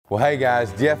Well, hey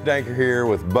guys, Jeff Danker here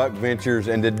with Buck Ventures,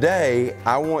 and today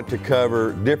I want to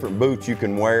cover different boots you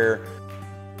can wear.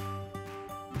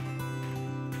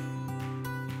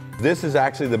 This is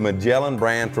actually the Magellan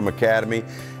brand from Academy.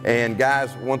 And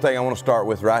guys, one thing I want to start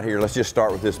with right here, let's just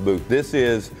start with this boot. This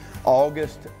is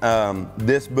August.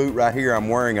 This boot right here I'm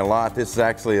wearing a lot. This is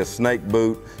actually a snake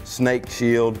boot, snake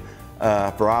shield.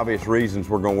 For obvious reasons,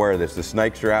 we're going to wear this. The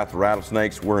snakes are out, the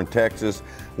rattlesnakes. We're in Texas,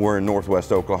 we're in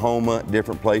Northwest Oklahoma,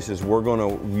 different places. We're going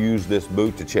to use this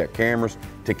boot to check cameras,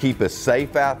 to keep us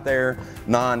safe out there,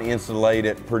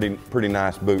 non-insulated, pretty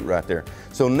nice boot right there.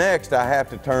 So next I have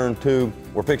to turn to,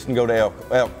 we're fixing to go to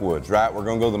elk woods, right? We're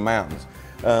going to go to the mountains.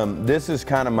 This is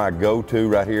kind of my go-to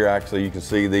right here. Actually, you can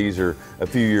see these are a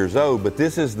few years old, but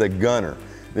this is the Gunner.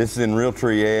 This is in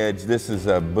Realtree Edge. This is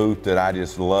a boot that I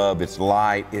just love. It's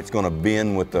light. It's going to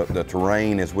bend with the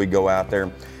terrain as we go out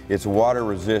there. It's water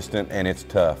resistant and it's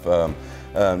tough.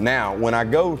 Now, when I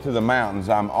go to the mountains,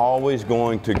 I'm always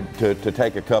going to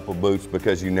take a couple boots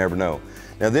because you never know.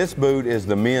 Now, this boot is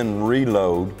the Men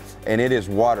Reload, and it is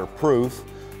waterproof.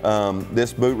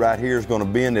 This boot right here is going to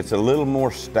bend. It's a little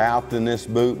more stout than this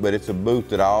boot, but it's a boot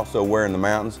that I also wear in the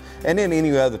mountains. And then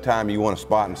any other time you want to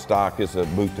spot and stock, it's a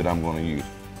boot that I'm going to use.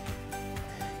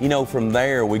 You know, from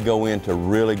there we go into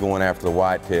really going after the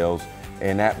whitetails,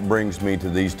 and that brings me to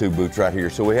these two boots right here.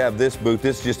 So we have this boot.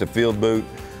 This is just a field boot,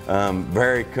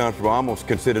 very comfortable. I almost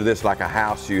consider this like a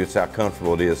house shoe. It's how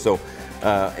comfortable it is. So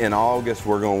in August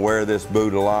we're going to wear this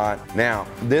boot a lot. Now,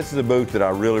 this is a boot that I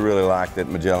really like that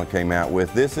Magellan came out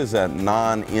with. This is a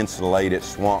non-insulated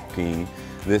Swamp King.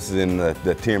 This is in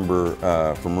the timber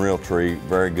from Realtree.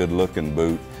 Very good looking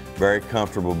boot. Very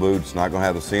comfortable boot. It's not going to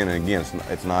have the scent, and again,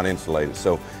 it's not insulated.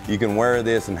 So you can wear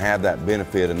this and have that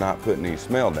benefit of not putting any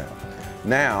smell down.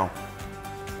 Now,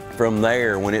 from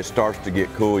there, when it starts to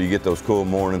get cool, you get those cool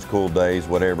mornings, cool days,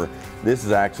 whatever. This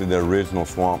is actually the original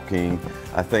Swamp King.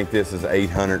 I think this is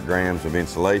 800 grams of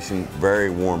insulation, very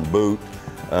warm boot,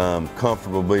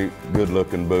 comfortable boot, good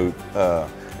looking boot.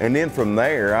 And then from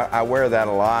there, I wear that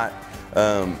a lot.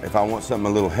 If I want something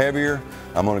a little heavier,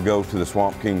 I'm going to go to the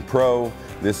Swamp King Pro.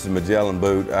 This is a Magellan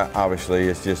boot. Obviously,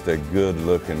 it's just a good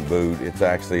looking boot. It's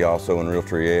actually also in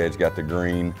Realtree Edge, got the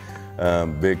green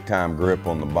big time grip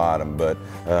on the bottom. But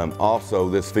also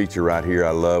this feature right here I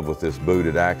love with this boot.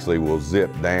 It actually will zip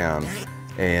down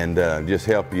and just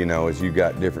help you know as you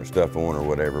got different stuff on or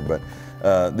whatever.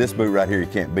 But this boot right here you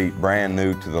can't beat. Brand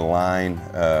new to the line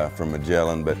from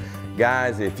Magellan. But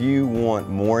guys, if you want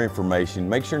more information,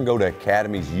 make sure and go to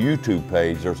Academy's YouTube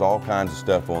page. There's all kinds of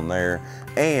stuff on there.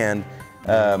 And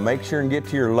make sure and get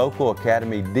to your local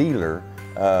Academy dealer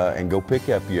and go pick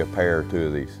up you a pair or two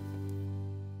of these.